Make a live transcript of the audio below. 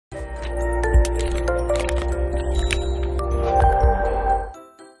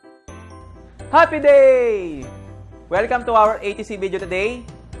Happy day! Welcome to our ATC video today.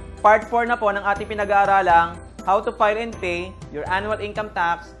 Part 4 na po ng ating pinag-aaralang how to file and pay your annual income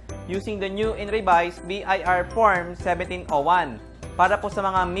tax using the new and revised BIR Form 1701 para po sa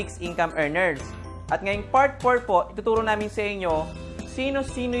mga mixed income earners. At ngayong part 4 po, ituturo namin sa inyo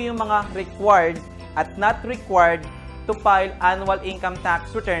sino-sino yung mga required at not required to file annual income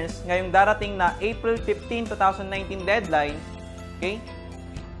tax returns ngayong darating na April 15, 2019 deadline. Okay?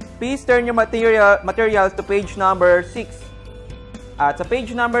 Please turn your materials to page number 6. At sa page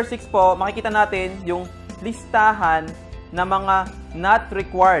number 6 po, makikita natin yung listahan ng mga not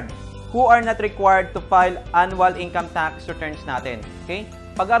required. Who are not required to file annual income tax returns natin. Okay?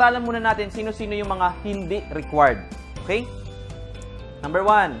 Pag-aralan muna natin sino-sino yung mga hindi required. Okay? Number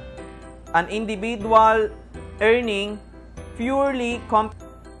 1, an individual earning purely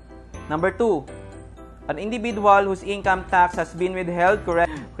Number 2, an individual whose income tax has been withheld,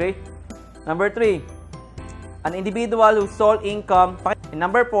 correct? Okay. Number 3, an individual whose sole income. And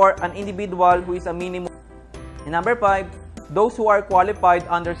number 4, an individual who is a minimum. And number 5, those who are qualified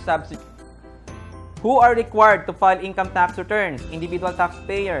under subsidy. Who are required to file income tax returns? Individual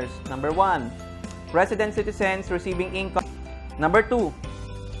taxpayers. Number 1, resident citizens receiving income. Number 2,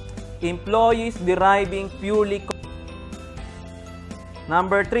 employees deriving purely.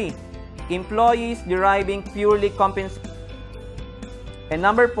 Number 3, employees deriving purely compensation. And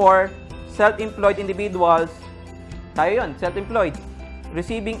number 4, self-employed individuals. Tayo yun, self-employed.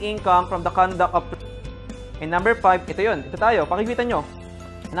 Receiving income from the conduct of. And number 5, ito yun, ito tayo, pakikita nyo.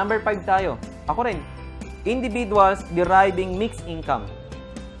 Number 5 tayo, ako rin. Individuals deriving mixed income.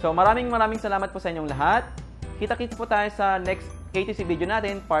 So maraming salamat po sa inyong lahat. Kita-kits po tayo sa next ATC video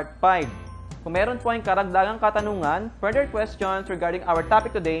natin, part 5. Kung meron po kayong karagdagang katanungan, further questions regarding our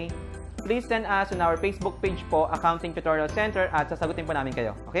topic today, please send us on our Facebook page po, Accounting Tutorial Center, at sasagutin po namin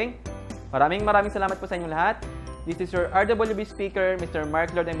kayo. Okay? Maraming salamat po sa inyong lahat. This is your RWB speaker, Mr.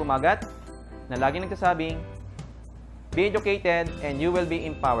 Mark Lord Bumagat, na laging nagsasabing, be educated and you will be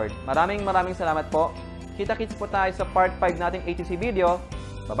empowered. Maraming salamat po. Kita-kits po tayo sa part 5 nating ATC video.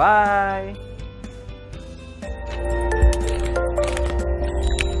 Bye-bye!